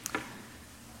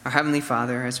Our Heavenly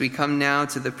Father, as we come now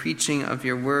to the preaching of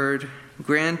your word,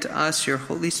 grant us your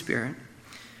Holy Spirit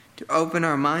to open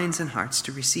our minds and hearts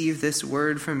to receive this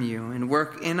word from you and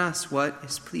work in us what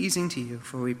is pleasing to you.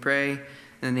 For we pray in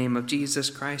the name of Jesus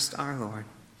Christ our Lord.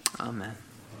 Amen.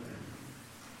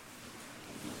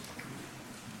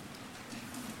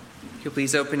 If you'll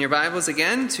please open your Bibles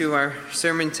again to our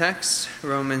sermon text,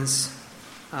 Romans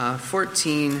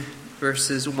 14,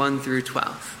 verses 1 through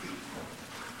 12.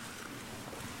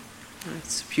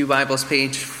 It's Pew Bibles,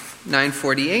 page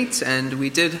 948, and we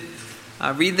did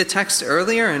read the text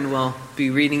earlier, and we'll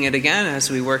be reading it again as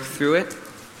we work through it.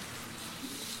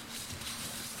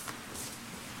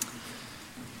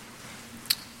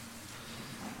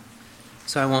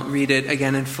 So I won't read it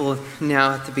again in full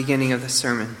now at the beginning of the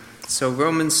sermon. So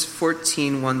Romans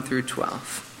 14, 1 through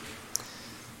 12.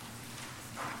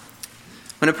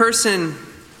 When a person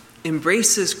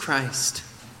embraces Christ,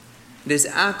 it is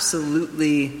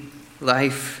absolutely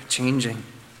life-changing.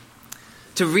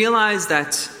 To realize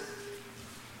that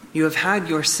you have had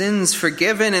your sins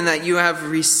forgiven and that you have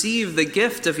received the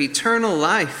gift of eternal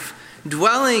life,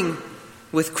 dwelling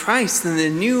with Christ in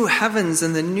the new heavens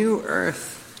and the new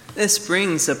earth, this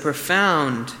brings a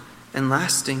profound and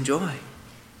lasting joy.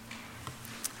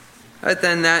 But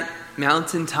then that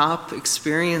mountaintop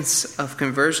experience of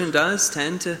conversion does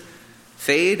tend to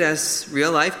fade as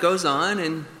real life goes on,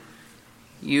 and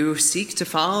you seek to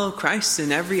follow Christ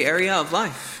in every area of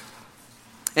life.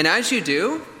 And as you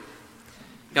do,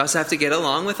 you also have to get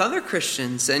along with other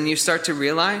Christians, and you start to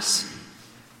realize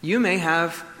you may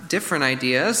have different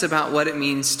ideas about what it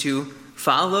means to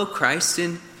follow Christ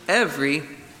in every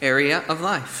area of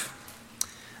life.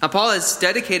 Now, Paul has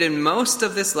dedicated most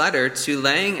of this letter to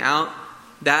laying out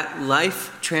that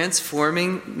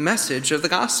life-transforming message of the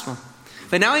gospel.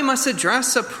 But now he must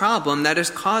address a problem that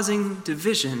is causing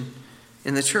division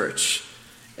in the church,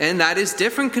 and that is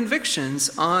different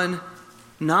convictions on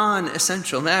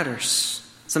non-essential matters,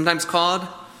 sometimes called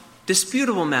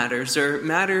disputable matters or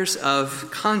matters of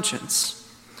conscience.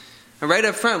 Now, right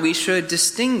up front, we should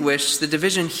distinguish the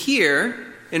division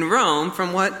here in Rome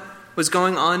from what was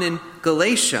going on in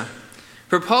Galatia.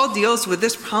 For Paul deals with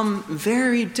this problem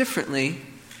very differently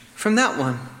from that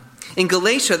one. In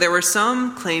Galatia, there were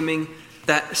some claiming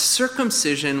that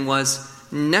circumcision was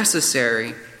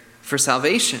necessary for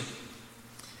salvation.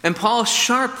 And Paul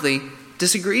sharply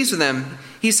disagrees with them.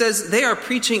 He says they are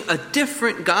preaching a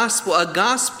different gospel, a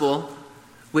gospel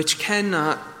which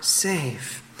cannot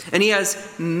save. And he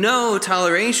has no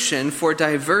toleration for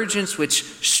divergence which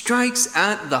strikes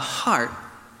at the heart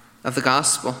of the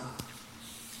gospel.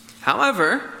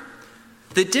 However,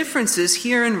 the differences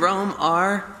here in Rome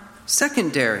are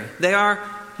secondary. They are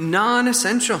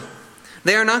non-essential.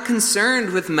 They are not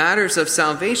concerned with matters of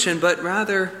salvation, but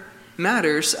rather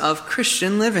matters of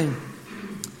Christian living.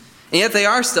 And yet they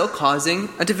are still causing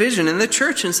a division in the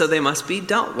church, and so they must be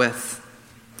dealt with.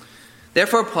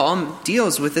 Therefore, Paul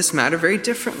deals with this matter very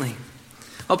differently.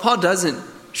 Well, Paul doesn't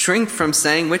shrink from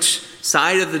saying which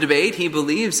side of the debate he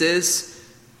believes is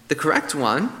the correct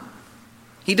one.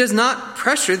 He does not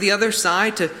pressure the other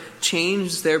side to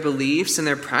change their beliefs and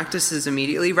their practices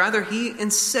immediately. Rather, he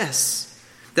insists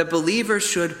that believers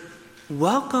should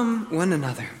welcome one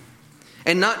another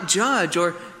and not judge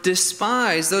or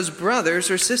despise those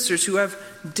brothers or sisters who have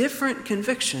different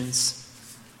convictions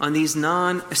on these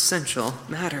non-essential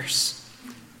matters.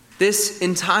 This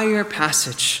entire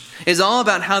passage is all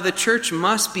about how the church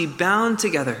must be bound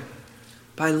together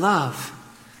by love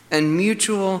and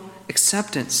mutual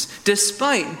acceptance,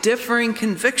 despite differing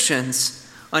convictions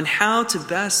on how to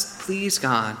best please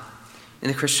God in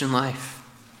the Christian life.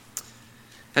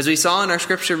 As we saw in our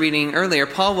scripture reading earlier,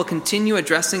 Paul will continue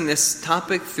addressing this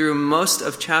topic through most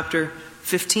of chapter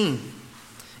 15.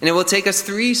 And it will take us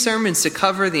 3 sermons to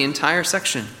cover the entire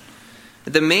section.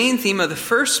 The main theme of the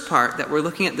first part that we're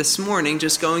looking at this morning,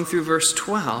 just going through verse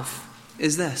 12,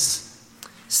 is this: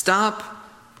 stop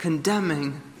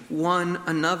condemning one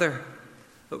another,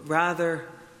 but rather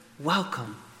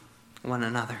welcome one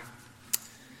another.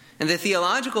 And the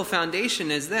theological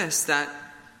foundation is this, that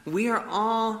we are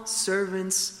all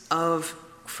servants of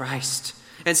Christ.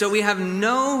 And so we have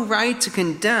no right to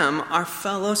condemn our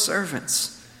fellow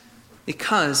servants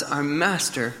because our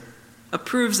master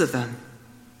approves of them.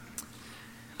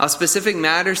 Of specific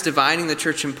matters dividing the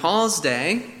church in Paul's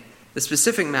day, the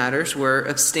specific matters were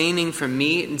abstaining from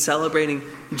meat and celebrating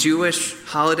Jewish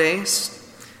holidays.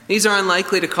 These are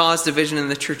unlikely to cause division in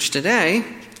the church today.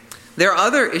 There are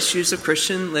other issues of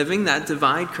Christian living that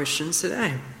divide Christians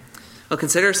today. We'll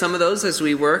consider some of those as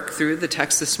we work through the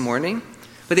text this morning,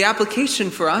 but the application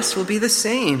for us will be the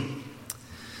same.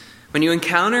 When you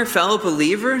encounter fellow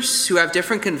believers who have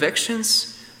different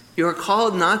convictions, you are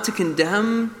called not to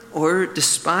condemn or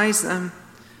despise them,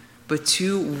 but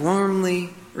to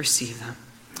warmly receive them.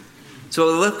 So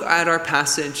we'll look at our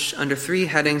passage under 3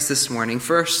 headings this morning.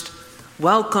 First,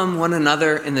 welcome one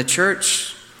another in the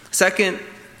church. Second,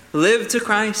 live to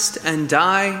Christ and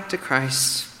die to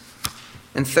Christ.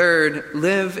 And third,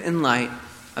 live in light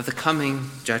of the coming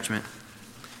judgment.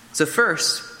 So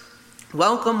first,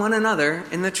 welcome one another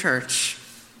in the church.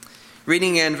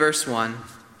 Reading in verse 1.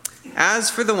 As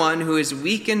for the one who is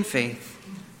weak in faith,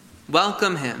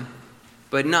 welcome him,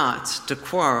 but not to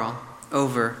quarrel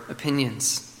over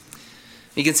opinions.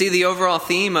 You can see the overall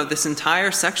theme of this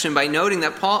entire section by noting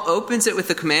that Paul opens it with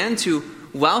a command to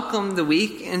welcome the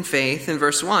weak in faith in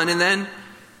verse 1. And then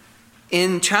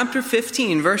in chapter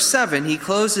 15, verse 7, he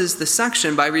closes the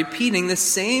section by repeating the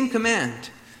same command.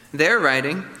 There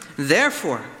writing,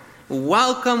 therefore,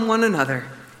 welcome one another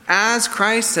as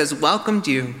Christ has welcomed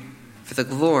you for the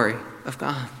glory of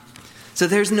God. So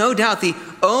there's no doubt the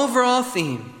overall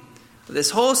theme of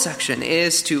this whole section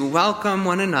is to welcome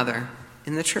one another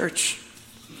in the church.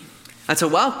 That's a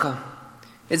welcome.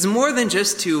 It's more than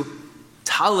just to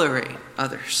tolerate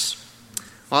others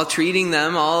while treating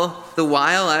them all the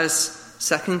while as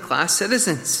second-class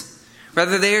citizens.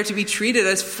 Rather, they are to be treated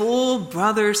as full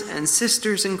brothers and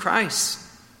sisters in Christ.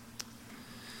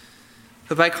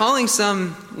 But by calling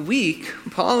some weak,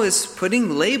 Paul is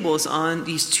putting labels on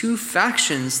these two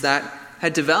factions that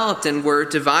had developed and were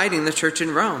dividing the church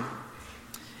in Rome.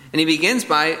 And he begins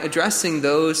by addressing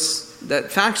that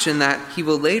faction that he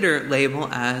will later label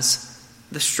as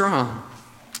the strong.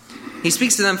 He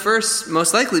speaks to them first,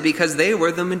 most likely because they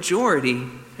were the majority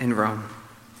in Rome.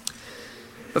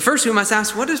 But first we must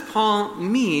ask, what does Paul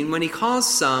mean when he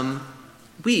calls some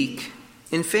weak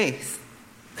in faith?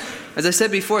 As I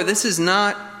said before, this is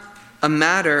not a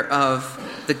matter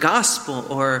of the gospel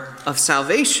or of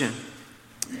salvation.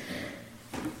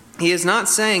 He is not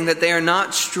saying that they are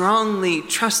not strongly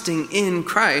trusting in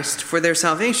Christ for their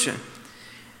salvation.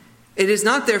 It is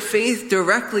not their faith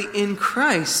directly in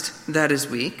Christ that is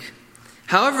weak.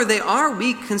 However, they are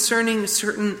weak concerning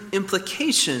certain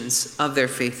implications of their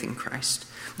faith in Christ.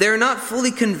 They are not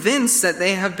fully convinced that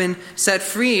they have been set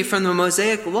free from the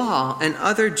Mosaic law and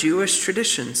other Jewish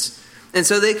traditions. And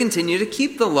so they continue to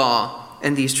keep the law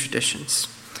and these traditions.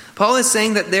 Paul is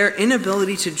saying that their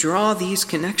inability to draw these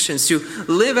connections, to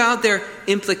live out their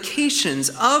implications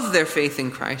of their faith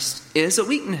in Christ, is a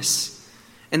weakness.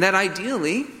 And that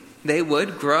ideally, they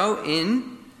would grow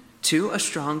into a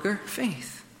stronger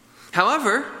faith.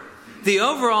 However, the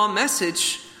overall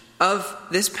message of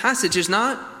this passage is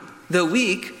not the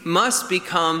weak must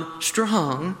become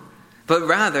strong, but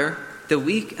rather the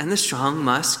weak and the strong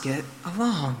must get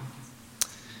along.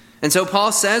 And so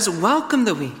Paul says, welcome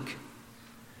the weak,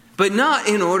 but not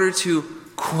in order to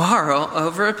quarrel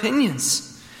over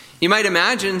opinions. You might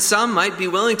imagine some might be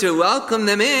willing to welcome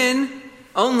them in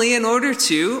only in order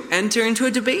to enter into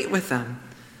a debate with them.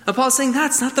 And Paul's saying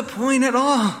that's not the point at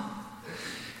all.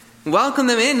 Welcome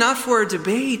them in not for a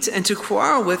debate and to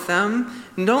quarrel with them.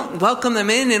 Don't welcome them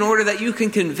in order that you can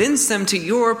convince them to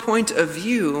your point of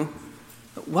view.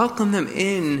 But welcome them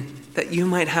in that you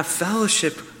might have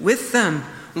fellowship with them.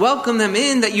 Welcome them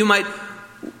in that you might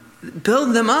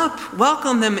build them up.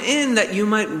 Welcome them in that you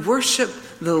might worship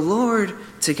the Lord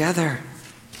together.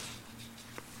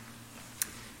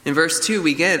 In verse 2,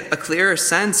 we get a clearer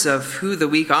sense of who the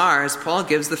weak are as Paul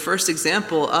gives the first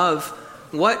example of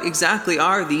what exactly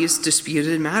are these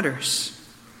disputed matters.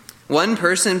 One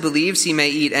person believes he may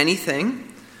eat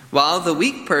anything, while the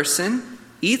weak person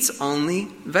eats only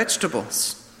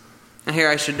vegetables. And here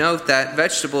I should note that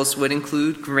vegetables would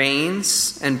include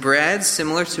grains and bread,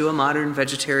 similar to a modern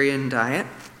vegetarian diet.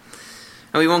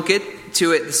 And we won't get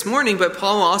to it this morning, but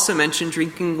Paul will also mention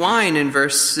drinking wine in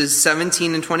verses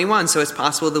 17 and 21. So it's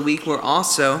possible the weak were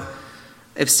also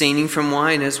abstaining from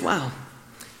wine as well.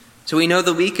 So we know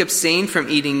the weak abstain from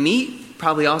eating meat,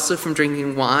 probably also from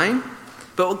drinking wine.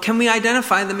 But can we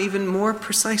identify them even more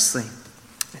precisely?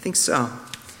 I think so.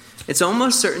 It's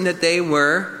almost certain that they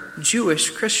were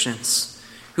Jewish Christians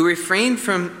who refrained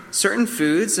from certain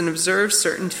foods and observed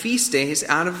certain feast days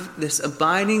out of this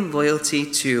abiding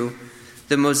loyalty to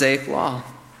the Mosaic law.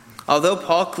 Although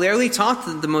Paul clearly taught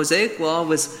that the Mosaic law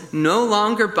was no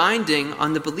longer binding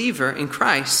on the believer in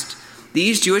Christ,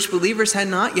 these Jewish believers had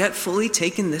not yet fully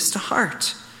taken this to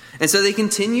heart. And so they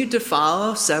continued to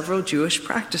follow several Jewish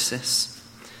practices.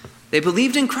 They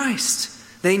believed in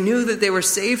Christ. They knew that they were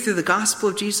saved through the gospel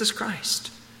of Jesus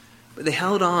Christ. But they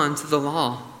held on to the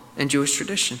law and Jewish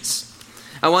traditions.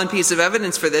 One piece of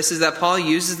evidence for this is that Paul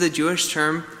uses the Jewish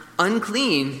term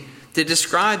unclean to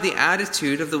describe the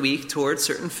attitude of the weak towards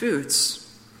certain foods.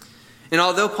 And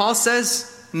although Paul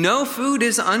says no food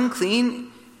is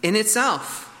unclean in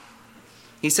itself,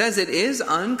 he says it is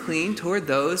unclean toward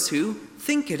those who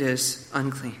think it is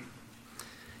unclean.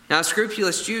 Now,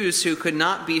 scrupulous Jews who could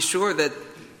not be sure that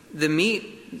the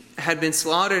meat had been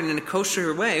slaughtered in a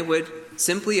kosher way would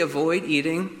simply avoid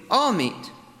eating all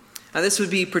meat. Now, this would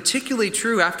be particularly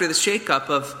true after the shakeup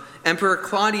of Emperor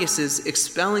Claudius's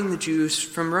expelling the Jews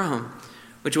from Rome,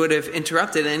 which would have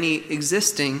interrupted any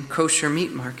existing kosher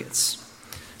meat markets.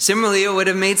 Similarly, it would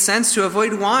have made sense to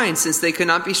avoid wine, since they could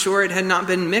not be sure it had not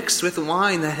been mixed with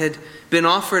wine that had been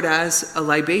offered as a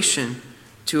libation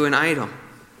to an idol.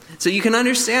 So you can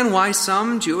understand why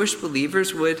some Jewish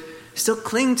believers would still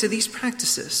cling to these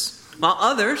practices, while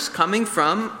others, coming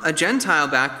from a Gentile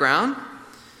background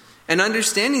and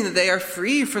understanding that they are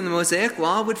free from the Mosaic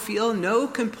law, would feel no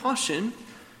compulsion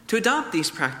to adopt these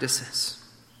practices.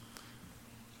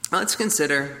 Let's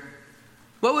consider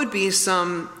what would be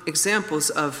some examples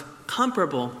of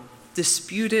comparable,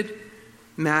 disputed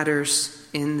matters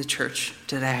in the church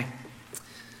today.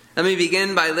 Let me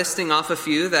begin by listing off a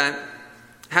few that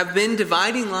have been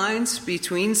dividing lines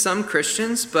between some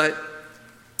Christians, but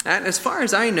that, as far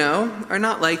as I know, are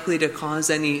not likely to cause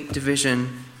any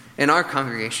division in our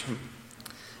congregation.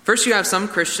 First, you have some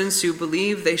Christians who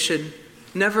believe they should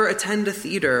never attend a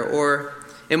theater, or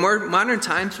in more modern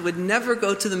times would never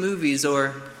go to the movies,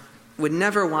 or would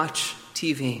never watch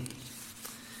TV.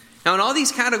 Now, in all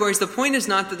these categories, the point is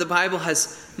not that the Bible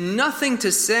has nothing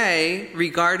to say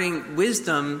regarding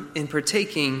wisdom in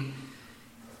partaking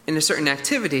in a certain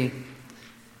activity,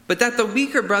 but that the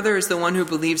weaker brother is the one who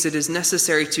believes it is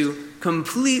necessary to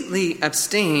completely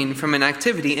abstain from an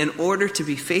activity in order to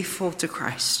be faithful to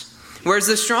Christ. Whereas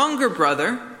the stronger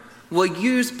brother will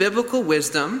use biblical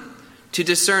wisdom to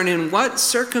discern in what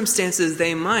circumstances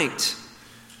they might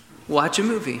watch a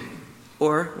movie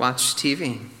or watch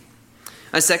TV.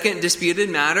 A second disputed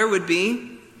matter would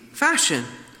be fashion.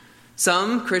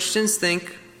 Some Christians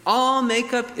think all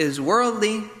makeup is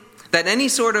worldly, that any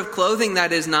sort of clothing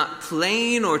that is not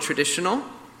plain or traditional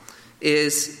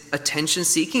is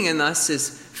attention-seeking and thus is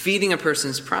feeding a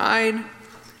person's pride.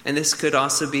 And this could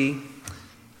also be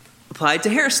applied to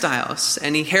hairstyles.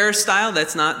 Any hairstyle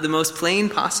that's not the most plain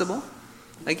possible,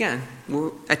 again,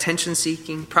 we're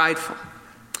attention-seeking, prideful.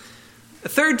 A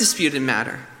third disputed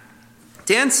matter,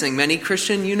 dancing. Many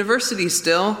Christian universities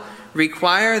still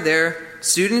require their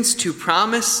students to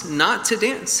promise not to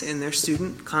dance in their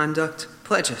student conduct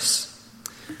pledges.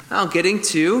 Now, getting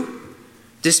to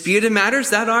disputed matters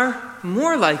that are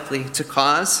more likely to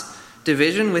cause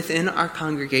division within our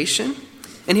congregation.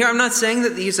 And here I'm not saying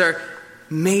that these are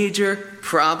major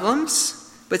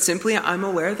problems, but simply I'm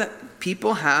aware that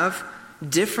people have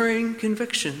differing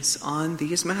convictions on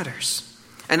these matters.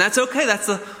 And that's okay. That's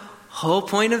the whole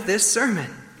point of this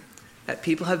sermon, that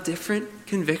people have different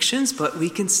convictions, but we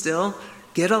can still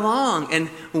get along and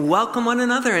welcome one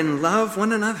another and love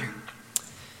one another.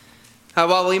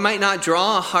 While we might not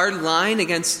draw a hard line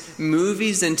against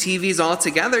movies and TVs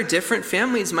altogether, different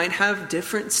families might have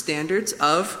different standards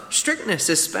of strictness,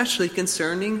 especially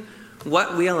concerning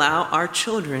what we allow our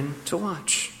children to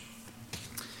watch.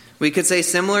 We could say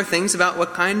similar things about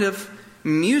what kind of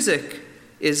music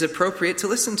is appropriate to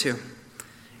listen to.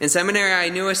 In seminary, I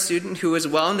knew a student who was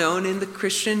well known in the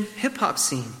Christian hip-hop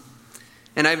scene.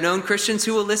 And I've known Christians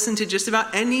who will listen to just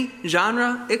about any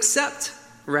genre except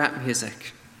rap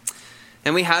music.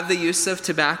 And we have the use of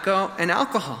tobacco and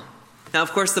alcohol. Now,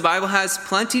 of course, the Bible has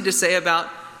plenty to say about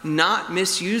not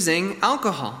misusing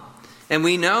alcohol. And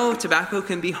we know tobacco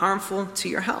can be harmful to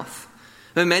your health.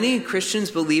 But many Christians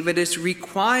believe it is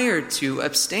required to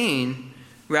abstain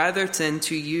rather than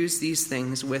to use these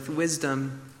things with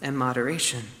wisdom and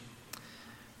moderation.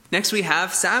 Next, we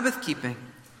have Sabbath keeping.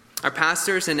 Our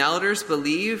pastors and elders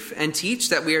believe and teach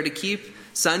that we are to keep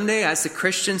Sunday as the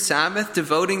Christian Sabbath,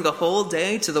 devoting the whole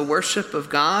day to the worship of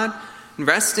God, and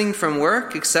resting from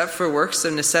work except for works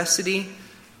of necessity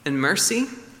and mercy.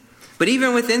 But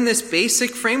even within this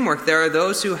basic framework, there are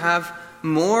those who have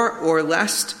more or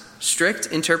less strict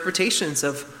interpretations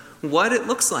of what it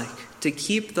looks like to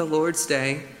keep the Lord's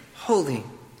Day holy.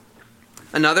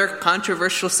 Another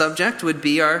controversial subject would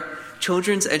be our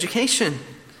children's education.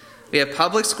 We have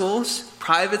public schools,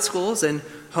 private schools, and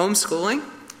homeschooling.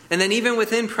 And then even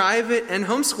within private and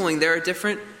homeschooling, there are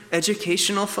different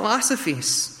educational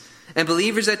philosophies. And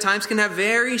believers at times can have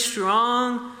very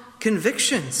strong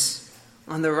convictions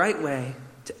on the right way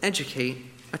to educate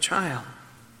a child.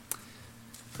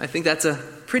 I think that's a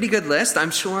pretty good list.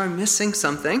 I'm sure I'm missing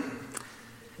something.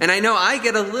 And I know I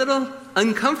get a little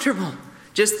uncomfortable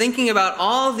just thinking about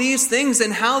all these things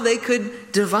and how they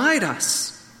could divide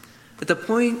us. But the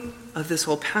point of this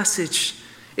whole passage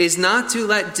is not to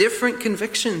let different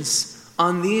convictions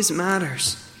on these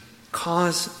matters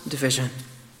cause division.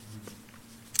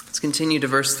 Let's continue to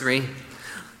verse 3.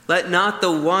 Let not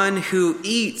the one who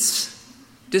eats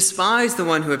despise the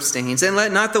one who abstains, and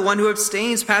let not the one who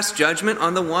abstains pass judgment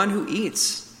on the one who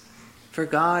eats, for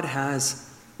God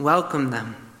has welcomed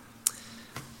them.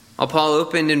 Well, Paul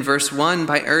opened in verse 1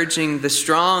 by urging the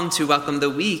strong to welcome the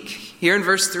weak. Here in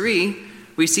verse 3,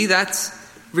 we see that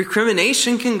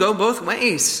recrimination can go both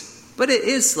ways, but it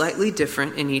is slightly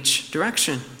different in each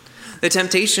direction. The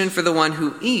temptation for the one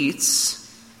who eats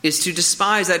is to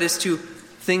despise, that is, to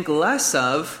think less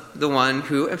of the one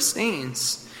who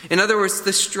abstains. In other words,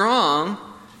 the strong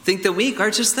think the weak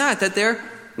are just that they're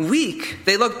weak.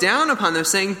 They look down upon them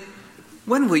saying,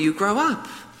 when will you grow up?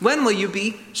 When will you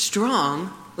be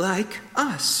strong like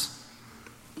us?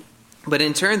 But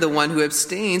in turn, the one who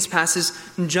abstains passes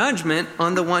judgment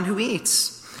on the one who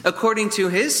eats. According to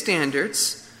his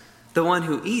standards, the one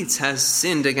who eats has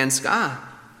sinned against God.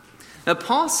 Now,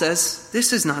 Paul says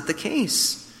this is not the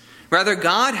case. Rather,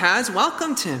 God has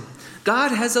welcomed him.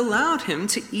 God has allowed him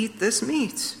to eat this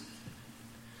meat.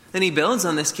 Then he builds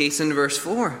on this case in verse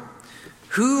 4.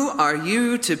 Who are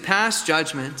you to pass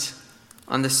judgment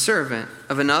on the servant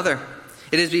of another?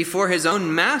 It is before his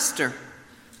own master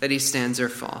that he stands or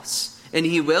falls, and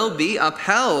he will be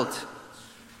upheld,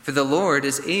 for the Lord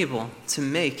is able to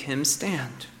make him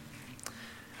stand.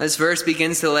 This verse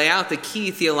begins to lay out the key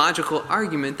theological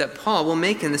argument that Paul will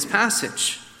make in this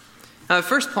passage. Now, at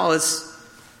first, Paul is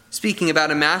speaking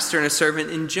about a master and a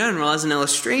servant in general as an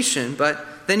illustration, but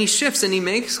then he shifts and he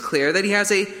makes clear that he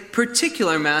has a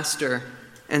particular master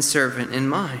and servant in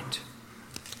mind.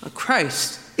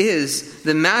 Christ is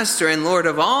the master and Lord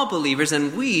of all believers,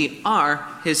 and we are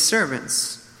his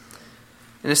servants.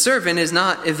 And a servant is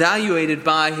not evaluated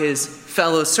by his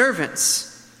fellow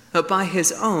servants, but by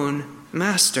his own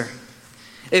master.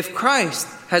 If Christ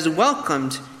has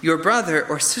welcomed your brother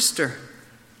or sister,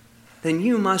 then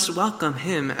you must welcome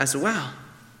him as well.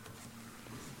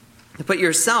 To put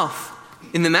yourself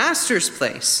in the master's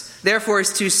place, therefore,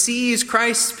 is to seize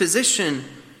Christ's position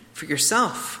for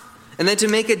yourself, and then to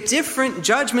make a different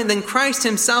judgment than Christ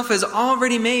himself has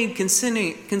already made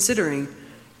considering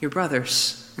your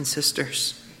brothers and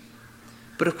sisters.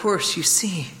 But of course, you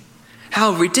see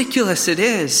how ridiculous it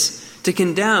is to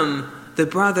condemn the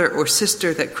brother or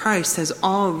sister that Christ has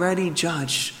already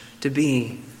judged to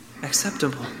be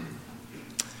acceptable.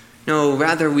 No,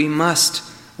 rather we must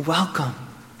welcome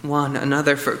one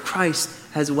another, for Christ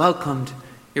has welcomed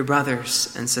your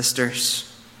brothers and sisters.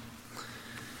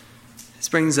 This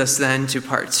brings us then to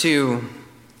part 2.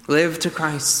 Live to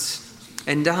Christ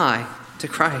and die to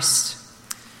Christ.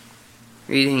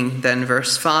 Reading then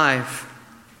verse 5.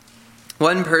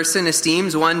 One person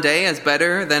esteems one day as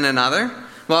better than another,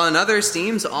 while another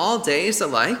esteems all days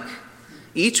alike.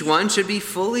 Each one should be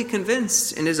fully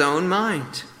convinced in his own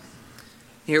mind.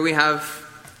 Here we have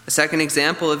a second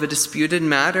example of a disputed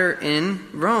matter in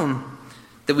Rome.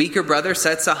 The weaker brother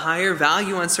sets a higher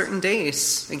value on certain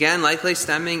days, again, likely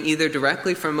stemming either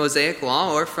directly from Mosaic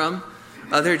law or from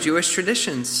other Jewish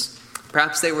traditions.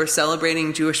 Perhaps they were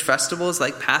celebrating Jewish festivals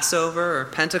like Passover or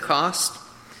Pentecost,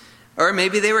 or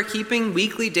maybe they were keeping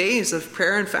weekly days of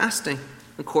prayer and fasting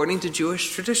according to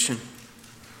Jewish tradition.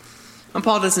 And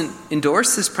Paul doesn't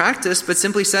endorse this practice, but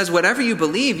simply says whatever you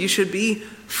believe, you should be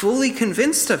fully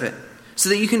convinced of it, so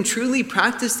that you can truly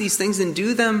practice these things and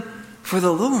do them for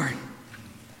the Lord.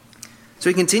 So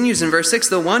he continues in verse 6,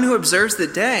 the one who observes the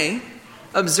day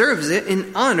observes it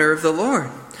in honor of the Lord.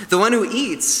 The one who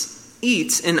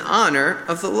eats in honor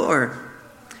of the Lord,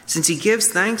 since he gives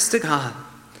thanks to God.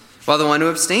 While the one who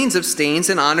abstains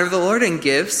in honor of the Lord and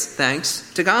gives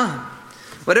thanks to God.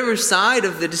 Whatever side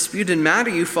of the disputed matter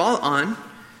you fall on,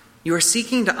 you are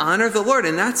seeking to honor the Lord,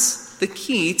 and that's the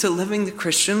key to living the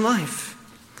Christian life.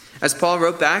 As Paul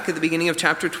wrote back at the beginning of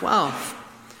chapter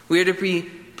 12, we are to be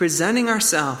presenting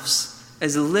ourselves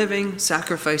as living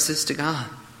sacrifices to God.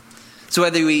 So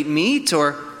whether you eat meat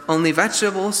or only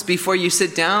vegetables, before you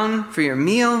sit down for your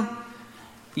meal,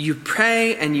 you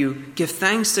pray and you give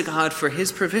thanks to God for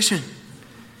his provision.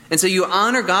 And so you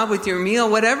honor God with your meal,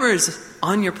 whatever is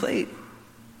on your plate.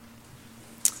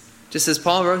 Just as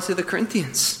Paul wrote to the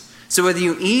Corinthians. So whether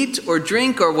you eat or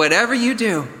drink or whatever you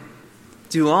do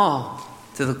all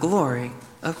to the glory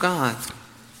of God.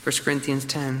 1 Corinthians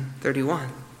 10:31.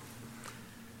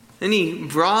 Then he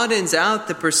broadens out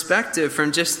the perspective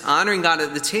from just honoring God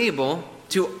at the table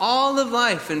to all of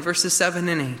life in verses 7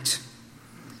 and 8.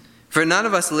 For none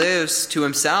of us lives to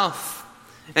himself,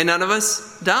 and none of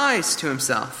us dies to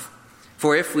himself.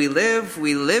 For if we live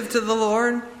to the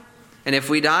Lord, and if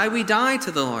we die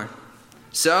to the Lord.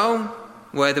 So,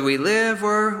 whether we live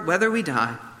or whether we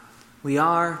die, we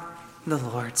are the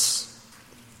Lord's.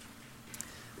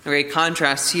 A great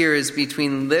contrast here is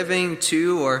between living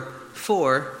to or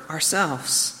for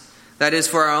ourselves. That is,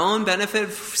 for our own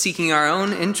benefit, seeking our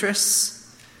own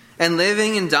interests, and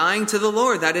living and dying to the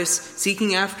Lord. That is,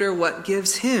 seeking after what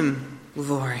gives him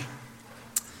glory.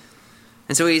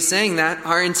 And so he's saying that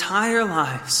our entire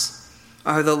lives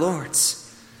are the Lord's.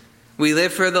 We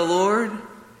live for the Lord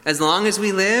as long as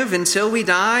we live until we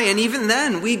die, and even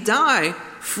then we die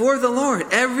for the Lord.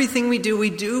 Everything we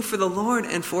do for the Lord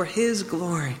and for his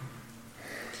glory.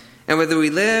 And whether we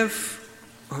live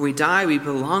or we die, we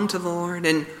belong to the Lord,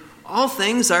 and all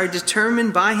things are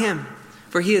determined by him,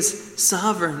 for he is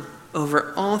sovereign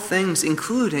over all things,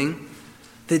 including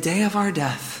the day of our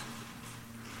death.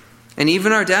 And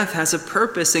even our death has a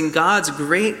purpose in God's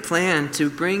great plan to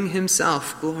bring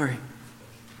himself glory.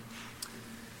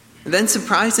 And then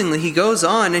surprisingly, he goes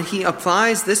on and he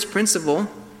applies this principle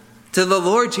to the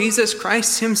Lord Jesus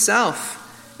Christ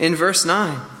himself in verse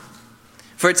 9.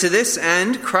 For to this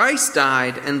end Christ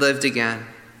died and lived again,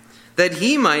 that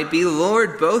he might be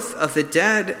Lord both of the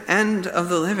dead and of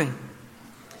the living.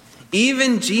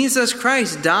 Even Jesus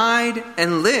Christ died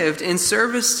and lived in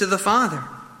service to the Father.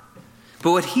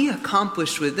 But what he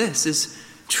accomplished with this is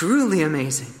truly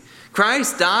amazing.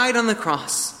 Christ died on the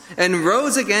cross and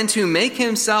rose again to make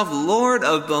himself Lord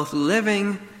of both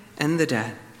living and the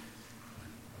dead.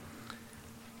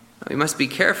 We must be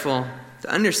careful to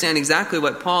understand exactly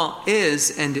what Paul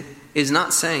is and is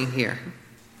not saying here.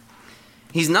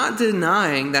 He's not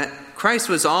denying that Christ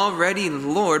was already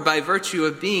Lord by virtue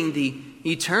of being the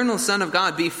eternal Son of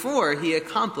God before he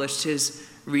accomplished his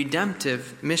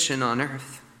redemptive mission on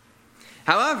earth.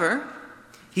 However,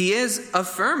 he is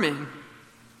affirming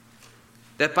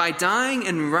that by dying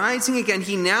and rising again,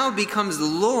 he now becomes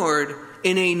Lord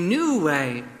in a new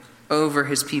way over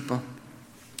his people.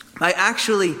 By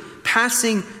actually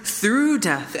passing through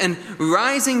death and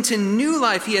rising to new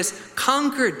life, he has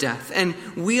conquered death and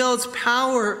wields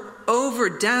power over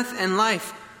death and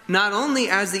life, not only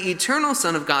as the eternal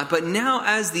Son of God, but now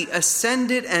as the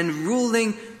ascended and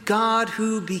ruling God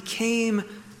who became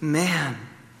man.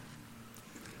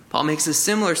 Paul makes a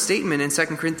similar statement in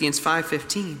 2 Corinthians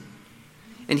 5:15.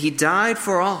 And he died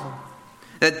for all,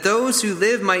 that those who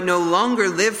live might no longer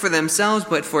live for themselves,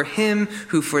 but for him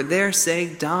who for their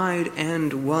sake died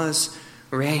and was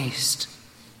raised.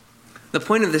 The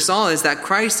point of this all is that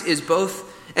Christ is both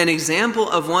an example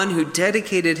of one who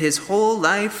dedicated his whole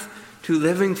life to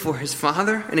living for his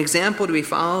Father, an example to be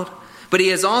followed, but he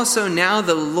is also now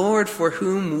the Lord for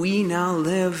whom we now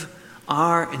live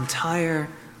our entire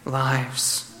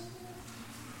lives.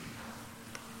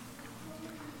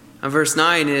 Verse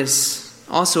 9 is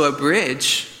also a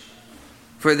bridge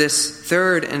for this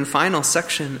third and final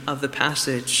section of the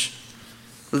passage.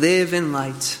 Live in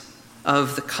light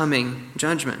of the coming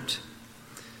judgment.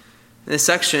 This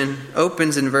section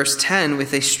opens in verse 10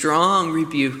 with a strong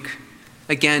rebuke,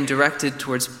 again directed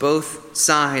towards both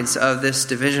sides of this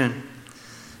division.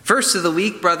 First, to the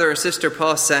weak brother or sister,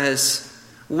 Paul says,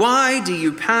 "Why do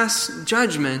you pass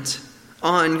judgment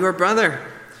on your brother?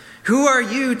 Who are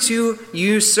you to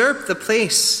usurp the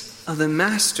place of the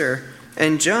master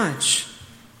and judge?"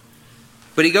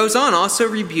 But he goes on also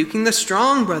rebuking the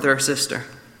strong brother or sister.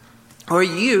 Or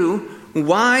you,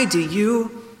 why do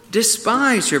you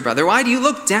despise your brother? Why do you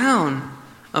look down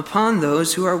upon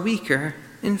those who are weaker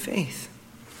in faith?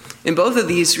 In both of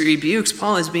these rebukes,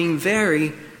 Paul is being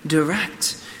very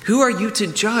direct. Who are you to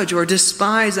judge or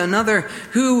despise another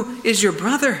who is your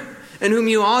brother, and whom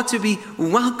you ought to be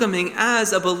welcoming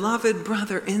as a beloved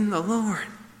brother in the Lord?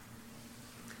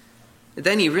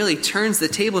 Then he really turns the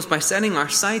tables by setting our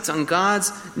sights on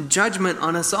God's judgment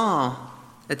on us all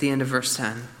at the end of verse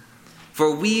 10. For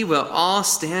we will all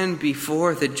stand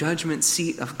before the judgment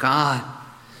seat of God.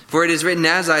 For it is written,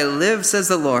 "As I live, says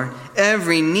the Lord,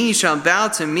 every knee shall bow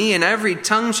to me, and every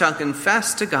tongue shall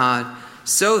confess to God.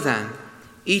 So then,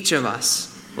 each of us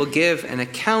will give an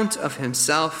account of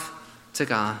himself to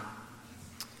God."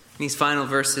 In these final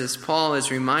verses, Paul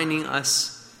is reminding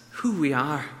us who we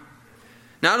are.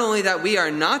 Not only that we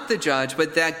are not the judge,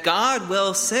 but that God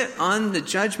will sit on the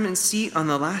judgment seat on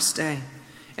the last day,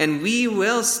 and we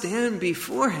will stand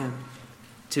before him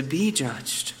to be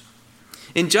judged.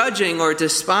 In judging or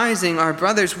despising our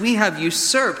brothers, we have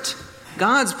usurped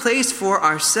God's place for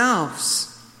ourselves,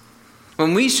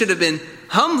 when we should have been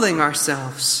humbling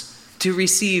ourselves to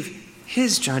receive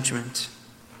his judgment.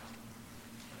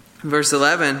 Verse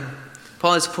 11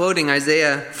 Paul is quoting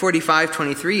Isaiah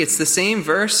 45:23. It's the same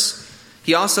verse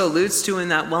he also alludes to in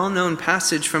that well-known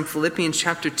passage from Philippians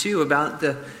chapter 2 about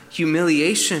the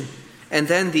humiliation and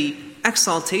then the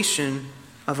exaltation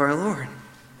of our Lord.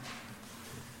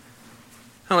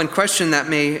 Now, one question that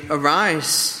may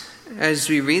arise as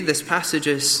we read this passage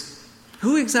is,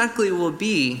 who exactly will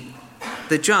be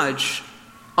the judge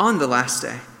on the last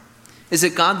day? Is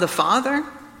it God the Father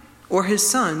or his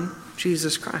Son,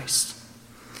 Jesus Christ?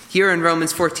 Here in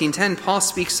Romans 14:10, Paul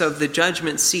speaks of the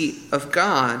judgment seat of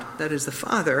God, that is the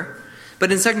Father.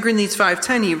 But in 2 Corinthians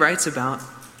 5:10, he writes about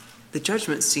the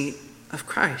judgment seat of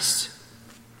Christ.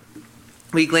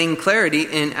 We gain clarity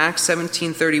in Acts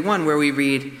 17:31, where we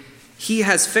read, "He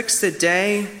has fixed a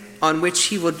day on which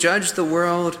he will judge the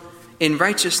world in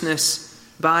righteousness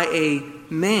by a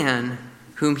man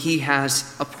whom he has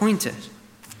appointed."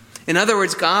 In other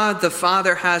words, God the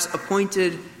Father has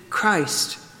appointed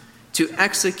Christ to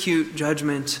execute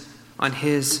judgment on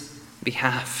his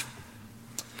behalf.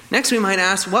 Next, we might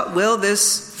ask, what will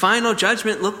this final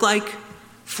judgment look like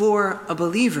for a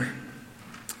believer?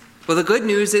 Well, the good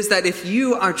news is that if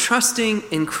you are trusting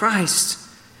in Christ,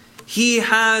 he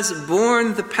has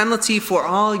borne the penalty for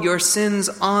all your sins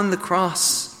on the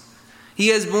cross. He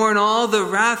has borne all the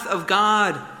wrath of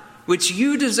God, which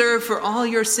you deserve for all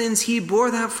your sins. He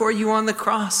bore that for you on the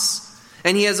cross.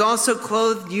 And he has also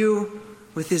clothed you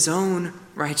with his own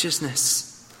righteousness.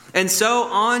 And so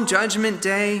on Judgment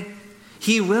Day,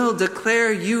 he will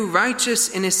declare you righteous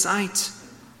in his sight.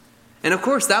 And of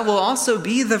course, that will also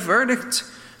be the verdict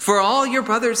for all your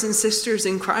brothers and sisters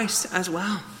in Christ as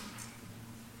well.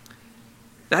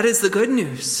 That is the good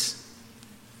news.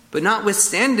 But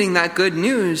notwithstanding that good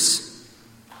news,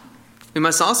 we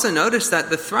must also notice that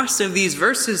the thrust of these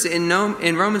verses in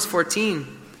Romans 14,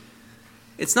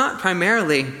 it's not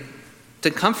primarily to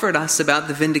comfort us about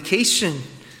the vindication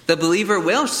the believer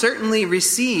will certainly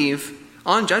receive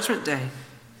on Judgment Day.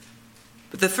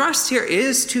 But the thrust here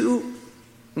is to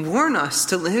warn us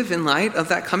to live in light of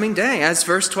that coming day. As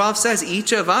verse 12 says,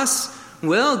 each of us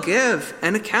will give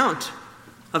an account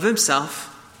of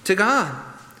himself to God.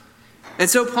 And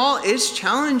so Paul is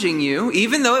challenging you,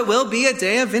 even though it will be a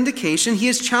day of vindication, he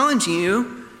is challenging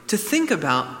you to think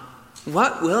about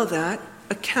what will that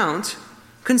account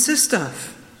consist of.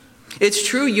 It's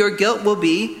true, your guilt will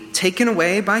be taken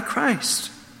away by Christ.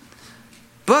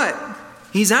 But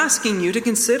he's asking you to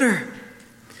consider,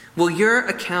 will your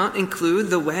account include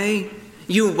the way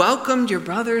you welcomed your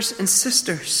brothers and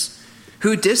sisters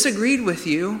who disagreed with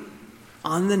you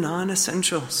on the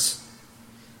non-essentials?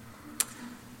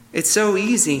 It's so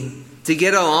easy to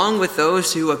get along with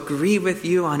those who agree with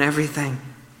you on everything.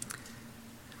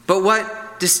 But what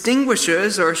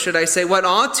distinguishes, or should I say, what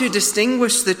ought to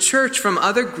distinguish the church from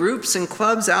other groups and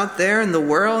clubs out there in the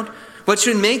world, what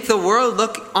should make the world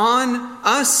look on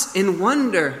us in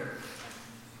wonder,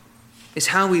 is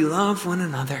how we love one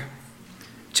another,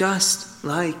 just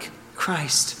like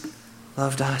Christ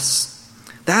loved us.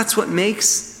 That's what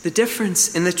makes the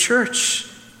difference in the church.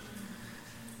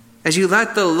 As you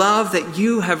let the love that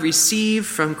you have received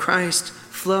from Christ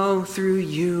flow through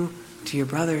you to your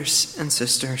brothers and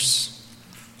sisters.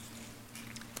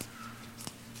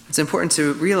 It's important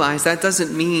to realize that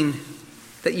doesn't mean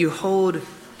that you hold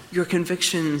your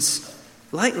convictions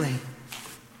lightly,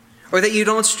 or that you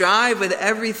don't strive with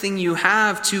everything you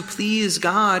have to please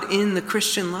God in the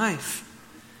Christian life.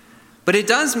 But it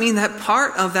does mean that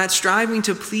part of that striving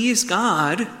to please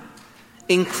God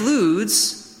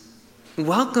includes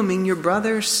welcoming your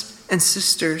brothers and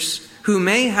sisters who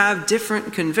may have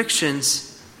different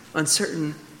convictions on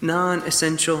certain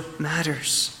non-essential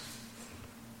matters.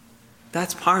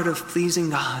 That's part of pleasing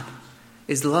God,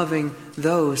 is loving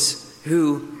those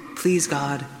who please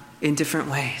God in different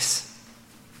ways.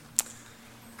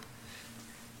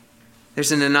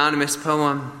 There's an anonymous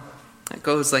poem that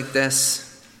goes like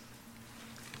this: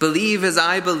 "Believe as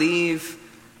I believe,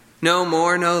 no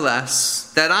more, no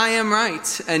less, that I am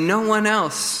right and no one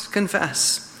else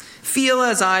confess. Feel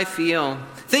as I feel,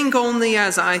 think only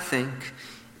as I think,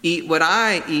 eat what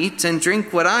I eat and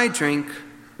drink what I drink,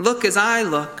 look as I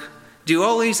look, do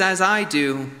always as I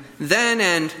do, then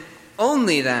and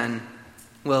only then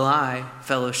will I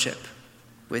fellowship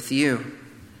with you."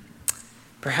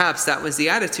 Perhaps that was the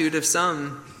attitude of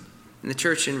some in the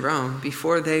church in Rome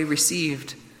before they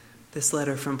received this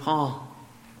letter from Paul.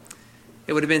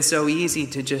 It would have been so easy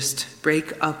to just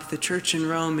break up the church in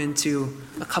Rome into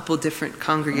a couple different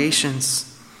congregations.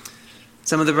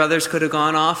 Some of the brothers could have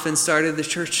gone off and started the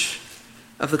church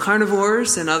of the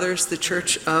carnivores, and others the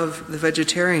church of the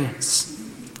vegetarians.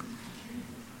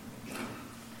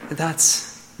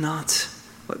 That's not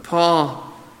what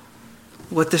Paul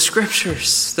what the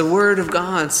scriptures, the word of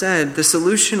God said the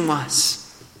solution was.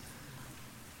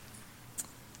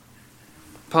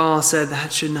 Paul said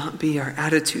that should not be our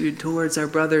attitude towards our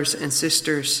brothers and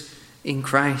sisters in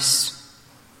Christ.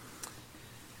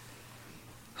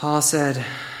 Paul said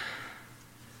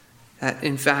that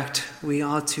in fact we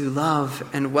ought to love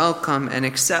and welcome and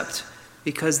accept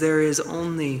because there is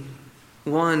only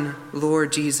one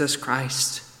Lord Jesus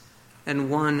Christ and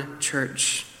one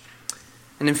church.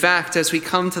 And in fact, as we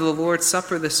come to the Lord's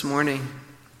Supper this morning,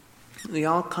 we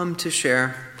all come to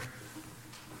share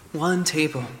one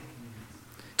table,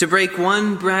 to break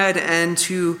one bread and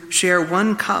to share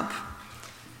one cup.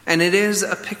 And it is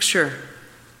a picture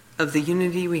of the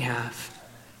unity we have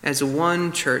as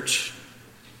one church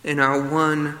in our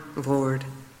one Lord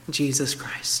Jesus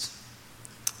Christ.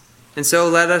 And so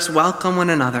let us welcome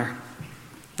one another,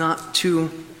 not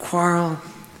to quarrel,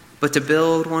 but to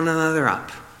build one another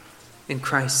up in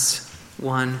Christ's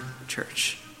one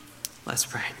church. Let's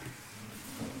pray.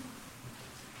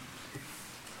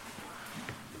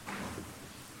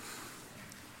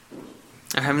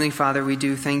 Our Heavenly Father, we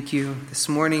do thank you this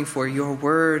morning for your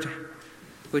word,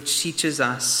 which teaches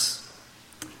us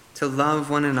to love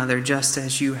one another just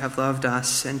as you have loved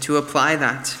us, and to apply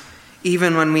that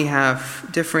even when we have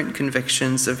different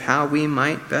convictions of how we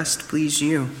might best please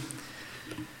you.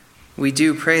 We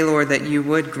do pray, Lord, that you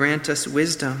would grant us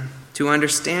wisdom to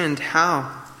understand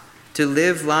how to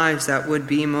live lives that would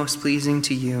be most pleasing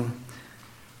to you.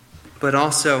 But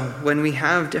also, when we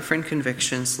have different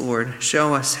convictions, Lord,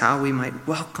 show us how we might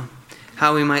welcome,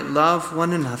 how we might love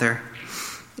one another,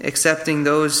 accepting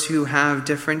those who have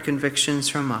different convictions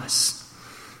from us.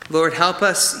 Lord, help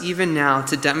us even now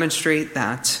to demonstrate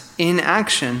that in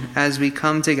action as we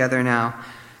come together now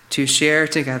to share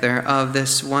together of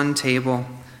this one table,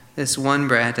 this one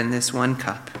bread, and this one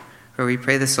cup. For we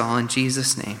pray this all in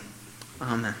Jesus' name.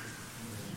 Amen.